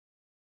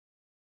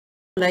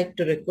like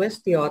to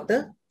request the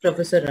author,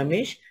 Professor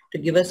Ramesh, to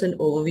give us an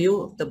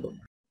overview of the book.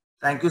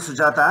 Thank you,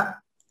 Sujata.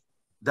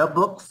 The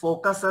book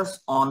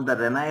focuses on the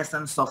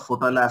renaissance of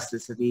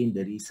photoelasticity in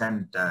the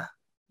recent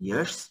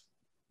years.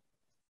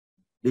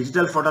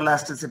 Digital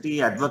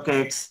photoelasticity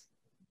advocates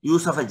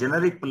use of a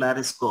generic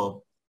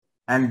polariscope,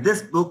 and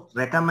this book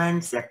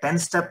recommends a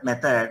 10-step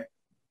method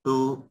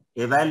to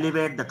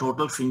evaluate the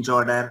total fringe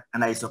order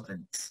and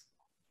isochronics.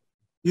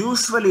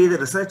 Usually, the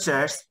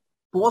researchers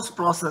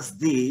post-process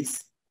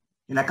these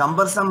in a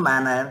cumbersome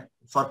manner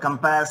for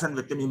comparison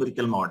with the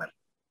numerical model.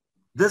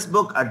 This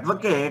book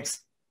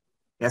advocates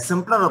a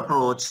simpler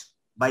approach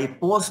by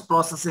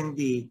post-processing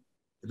the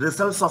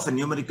results of a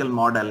numerical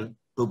model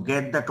to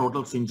get the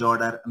total fringe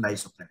order and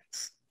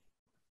isochronics.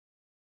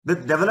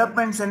 With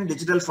developments in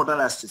digital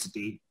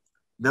photoelasticity,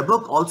 the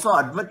book also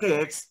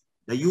advocates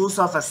the use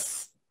of a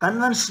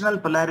conventional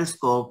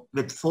polariscope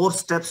with 4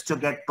 steps to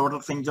get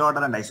total fringe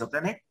order and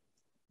isochronic.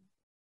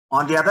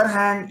 On the other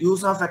hand,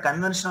 use of a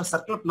conventional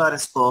circular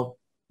polariscope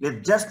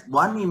with just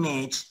one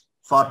image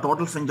for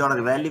total fringe order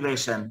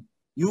evaluation,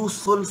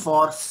 useful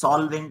for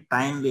solving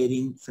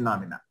time-varying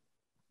phenomena.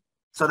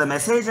 So the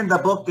message in the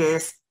book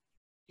is,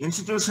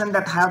 institutions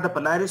that have the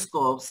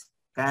polariscopes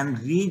can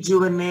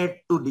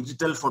rejuvenate to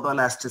digital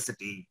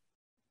photoelasticity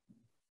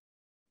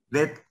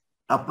with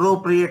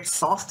appropriate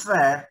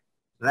software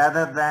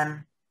rather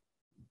than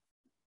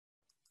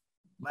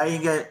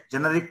buying a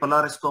generic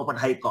polariscope at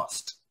high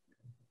cost.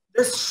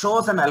 This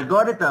shows an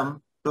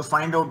algorithm to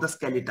find out the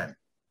skeleton.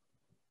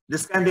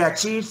 This can be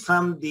achieved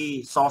from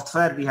the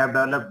software we have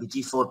developed,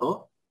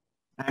 DigiPhoto.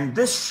 And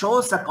this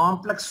shows a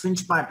complex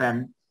fringe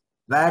pattern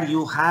where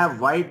you have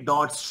white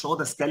dots show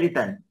the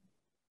skeleton.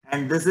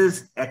 And this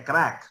is a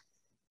crack.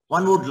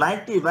 One would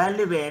like to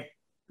evaluate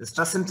the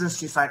stress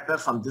intensity factor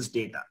from this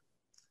data.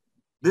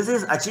 This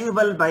is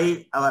achievable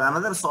by our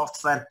another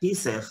software,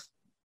 PSIF.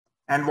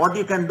 And what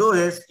you can do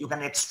is you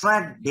can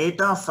extract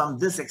data from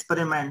this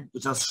experiment,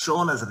 which was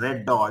shown as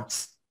red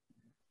dots.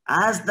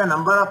 As the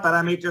number of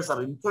parameters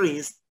are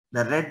increased,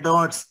 the red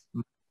dots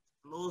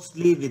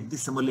closely with the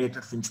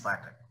simulated fringe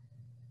pattern.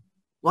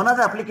 One of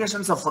the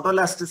applications of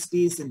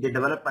photoelasticity is in the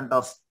development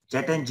of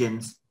jet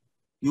engines.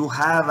 You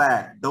have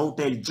a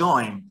dovetail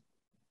joint,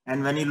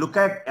 and when you look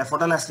at a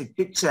photoelastic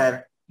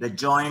picture, the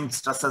joint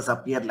stresses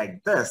appear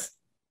like this.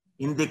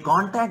 In the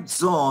contact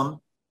zone,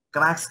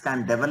 cracks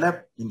can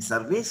develop in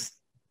service.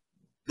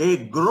 They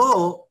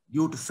grow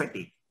due to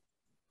fatigue.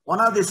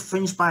 One of these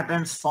fringe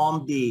patterns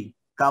form the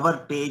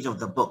cover page of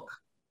the book.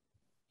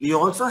 We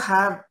also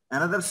have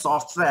another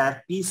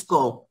software,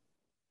 P-Scope,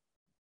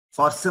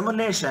 for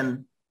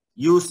simulation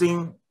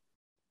using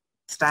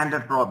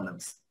standard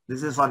problems.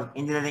 This is for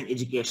engineering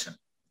education.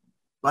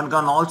 One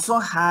can also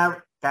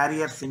have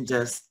carrier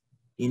fringes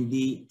in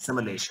the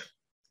simulation.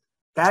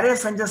 Carrier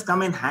fringes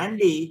come in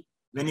handy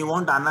when you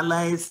want to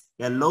analyze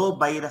a low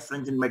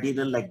birefringent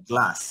material like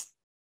glass.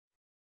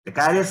 The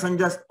carrier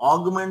fringes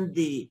augment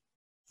the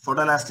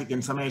photoelastic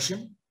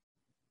information.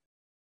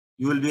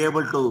 You will be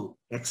able to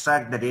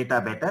extract the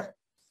data better,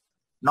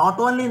 not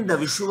only in the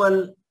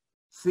visual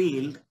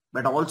field,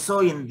 but also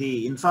in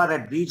the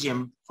infrared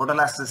region.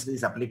 Photoelasticity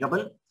is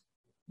applicable.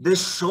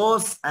 This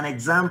shows an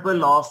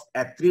example of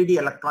a 3D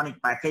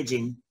electronic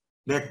packaging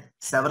with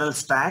several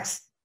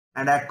stacks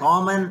and a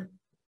common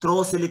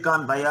through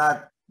silicon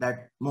wire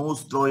that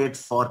moves through it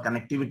for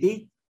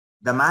connectivity.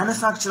 The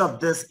manufacture of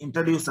this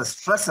introduces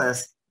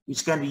stresses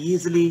which can be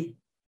easily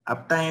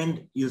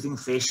obtained using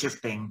phase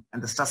shifting,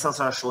 and the stresses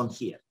are shown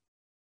here.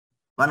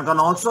 One can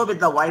also, with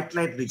the white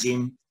light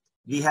regime,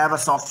 we have a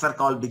software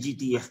called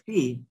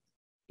DigiTFP.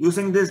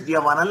 Using this, we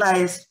have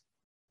analyzed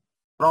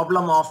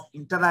problem of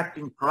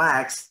interacting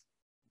cracks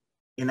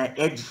in an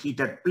edge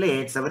heated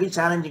plate. It's a very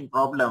challenging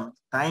problem,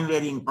 time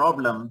varying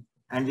problem,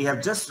 and we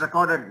have just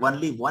recorded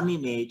only one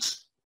image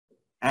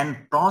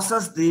and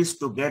processed these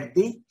to get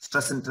the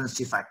stress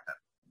intensity factor.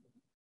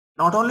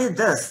 Not only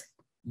this,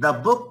 the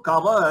book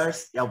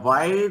covers a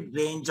wide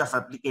range of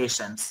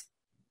applications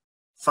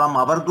from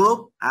our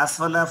group as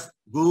well as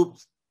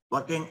groups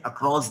working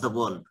across the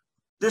world.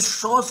 This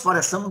shows for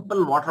a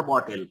simple water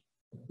bottle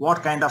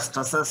what kind of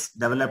stresses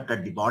developed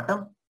at the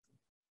bottom,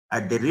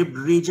 at the rib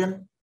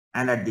region,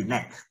 and at the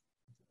neck.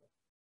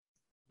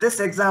 This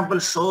example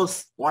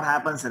shows what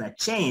happens in a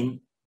chain.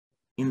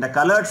 In the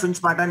colored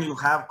fringe pattern, you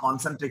have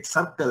concentric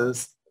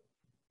circles,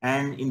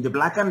 and in the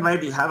black and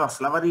white, you have a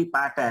flowery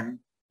pattern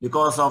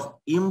because of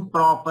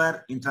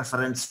improper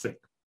interference fit.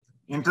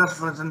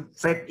 Interference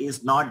fit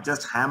is not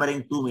just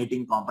hammering two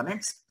mating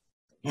components.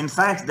 In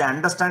fact, the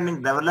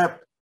understanding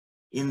developed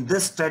in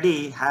this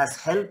study has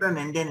helped an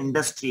Indian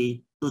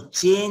industry to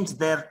change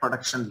their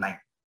production line.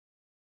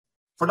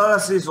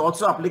 Photoelasticity is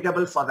also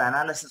applicable for the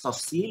analysis of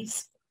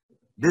seals.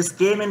 This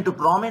came into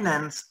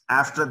prominence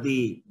after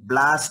the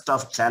blast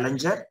of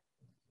Challenger.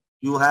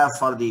 You have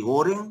for the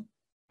O-ring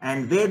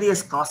and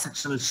various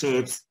cross-sectional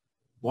shapes,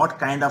 what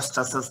kind of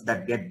stresses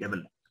that get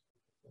developed.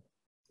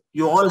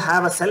 You all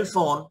have a cell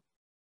phone.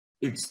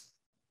 It's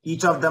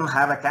Each of them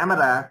have a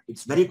camera.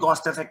 It's very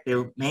cost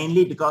effective,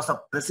 mainly because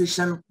of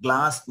precision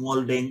glass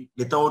molding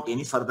without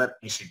any further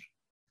machining.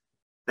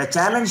 The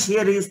challenge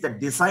here is the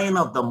design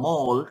of the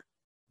mold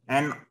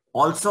and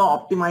also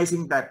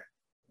optimizing that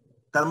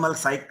thermal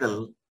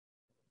cycle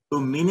to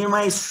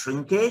minimize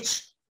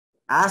shrinkage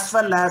as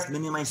well as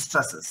minimize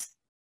stresses.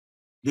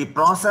 The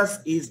process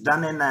is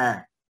done in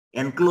an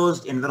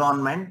enclosed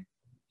environment.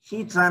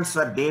 Heat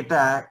transfer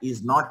data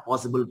is not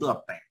possible to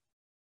obtain.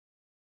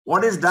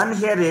 What is done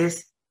here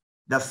is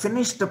the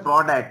finished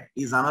product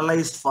is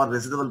analyzed for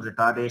residual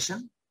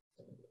retardation.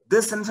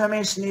 This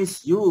information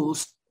is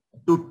used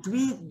to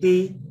tweak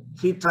the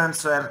heat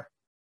transfer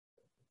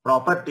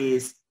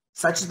properties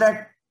such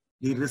that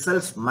the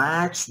results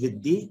match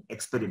with the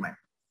experiment.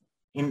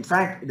 In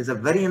fact, it is a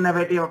very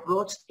innovative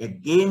approach, a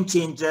game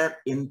changer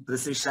in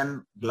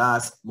precision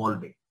glass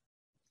molding.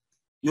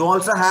 You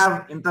also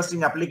have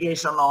interesting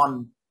application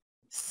on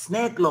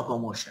snake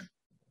locomotion.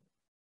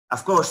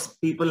 Of course,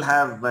 people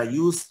have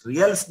used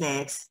real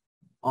snakes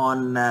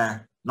on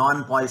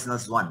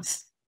non-poisonous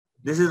ones.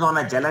 This is on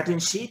a gelatin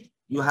sheet.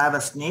 You have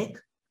a snake.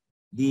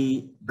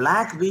 The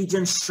black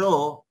regions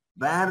show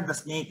where the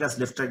snake has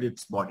lifted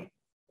its body.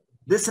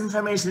 This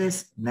information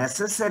is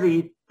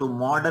necessary to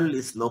model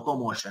its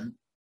locomotion.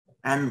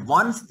 And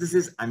once this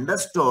is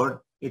understood,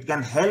 it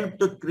can help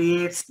to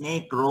create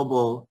snake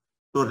robo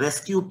to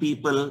rescue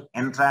people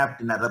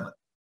entrapped in a rubber.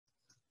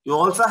 You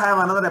also have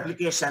another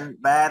application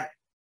where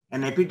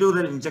an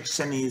epidural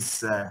injection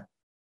is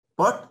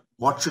put.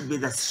 What should be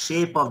the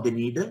shape of the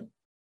needle,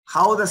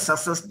 how the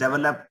stresses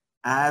develop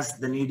as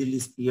the needle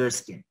is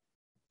pierced in.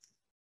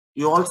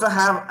 You also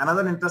have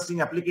another interesting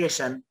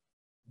application.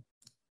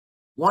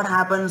 What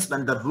happens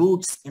when the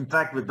roots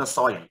interact with the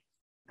soil?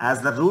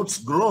 As the roots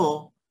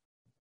grow,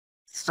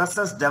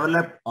 stresses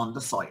develop on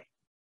the soil.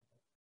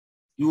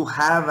 You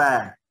have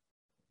a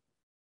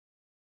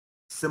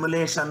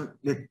simulation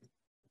with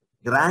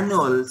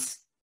granules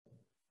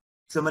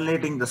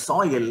simulating the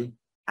soil.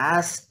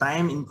 As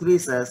time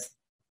increases,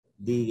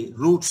 the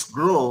roots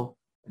grow,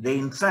 they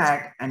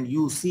interact, and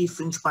you see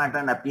fringe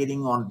pattern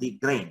appearing on the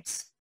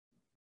grains.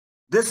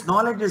 This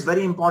knowledge is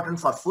very important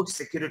for food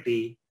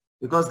security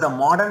because the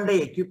modern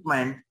day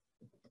equipment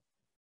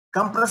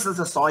compresses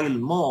the soil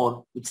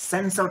more, which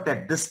sends out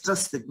a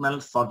distress signal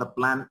for the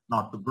plant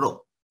not to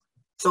grow.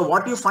 So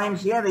what you find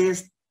here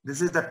is,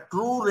 this is the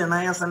true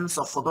renaissance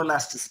of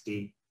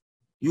photoelasticity.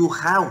 You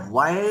have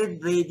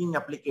wide-ranging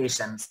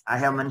applications. I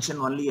have mentioned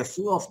only a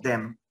few of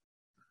them.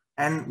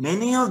 And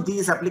many of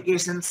these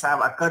applications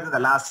have occurred in the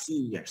last few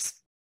years.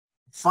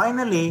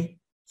 Finally,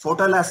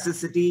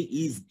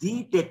 photoelasticity is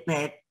the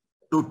technique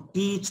to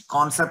teach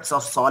concepts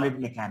of solid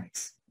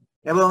mechanics.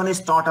 Everyone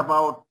is taught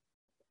about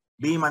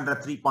beam under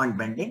 3-point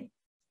bending,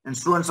 and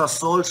students are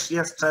told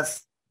shear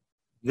stress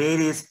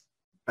varies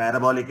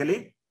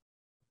parabolically.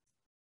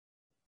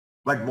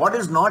 But what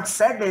is not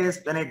said is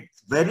when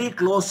it's very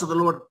close to the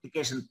load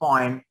application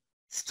point,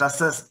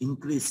 stresses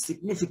increase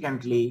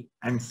significantly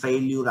and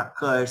failure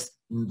occurs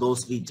in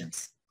those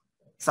regions.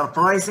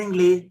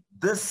 Surprisingly,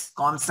 this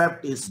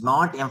concept is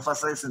not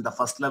emphasized in the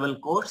first level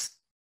course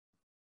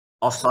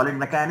of solid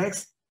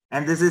mechanics.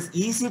 And this is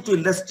easy to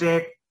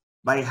illustrate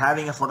by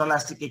having a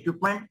photoelastic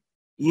equipment.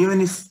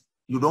 Even if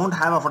you don't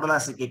have a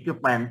photoelastic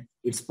equipment,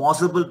 it's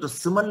possible to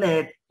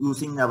simulate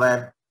using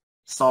our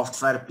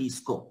software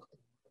P-scope.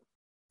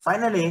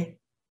 Finally,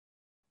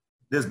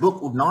 this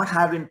book would not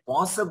have been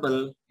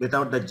possible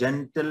without the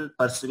gentle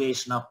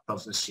persuasion of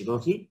Professor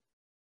Shirohi.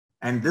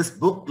 And this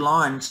book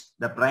launch,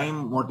 the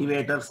prime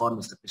motivator for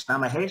Mr. Krishna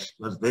Mahesh,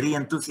 was very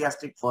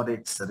enthusiastic for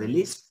its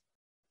release.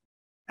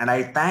 And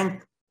I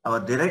thank our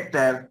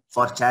director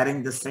for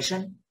chairing this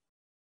session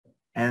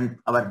and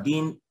our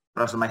dean,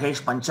 Professor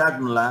Mahesh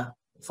Panchagnula,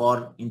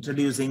 for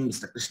introducing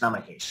Mr. Krishna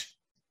Mahesh.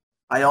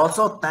 I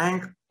also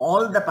thank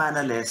all the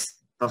panelists,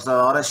 Professor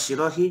R.S.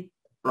 Shirohi,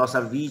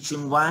 Professor V.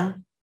 Chung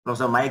Wang,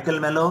 Professor Michael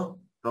Mello,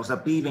 Professor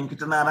P.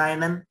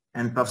 Venkatanarayanan,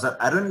 and Professor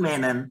Arun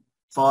Menon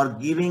for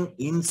giving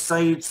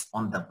insights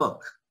on the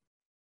book.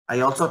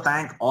 I also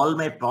thank all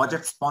my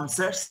project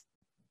sponsors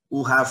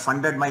who have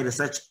funded my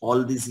research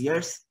all these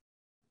years.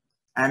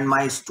 And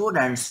my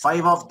students,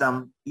 5 of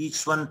them,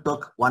 each one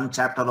took 1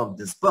 chapter of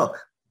this book.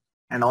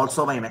 And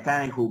also my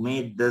mechanic who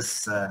made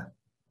this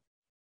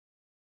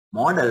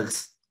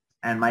models.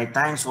 And my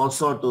thanks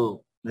also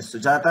to Ms.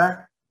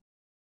 Sujata,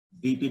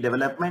 VP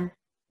Development,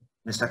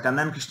 Mr.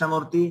 Kannan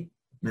Krishnamurthy,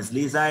 Ms.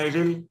 Lisa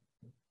Agil,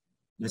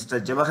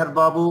 Mr. Jawahar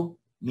Babu,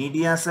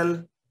 Media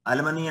Cell,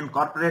 Alumni and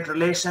Corporate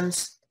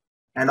Relations,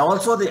 and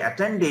also the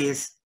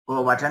attendees who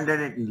have attended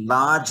it in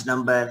large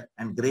number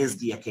and graced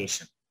the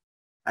occasion.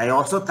 I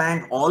also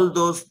thank all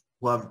those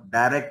who are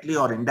directly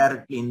or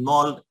indirectly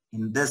involved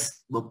in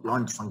this book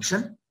launch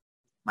function.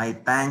 My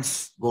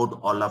thanks go to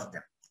all of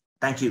them.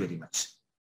 Thank you very much.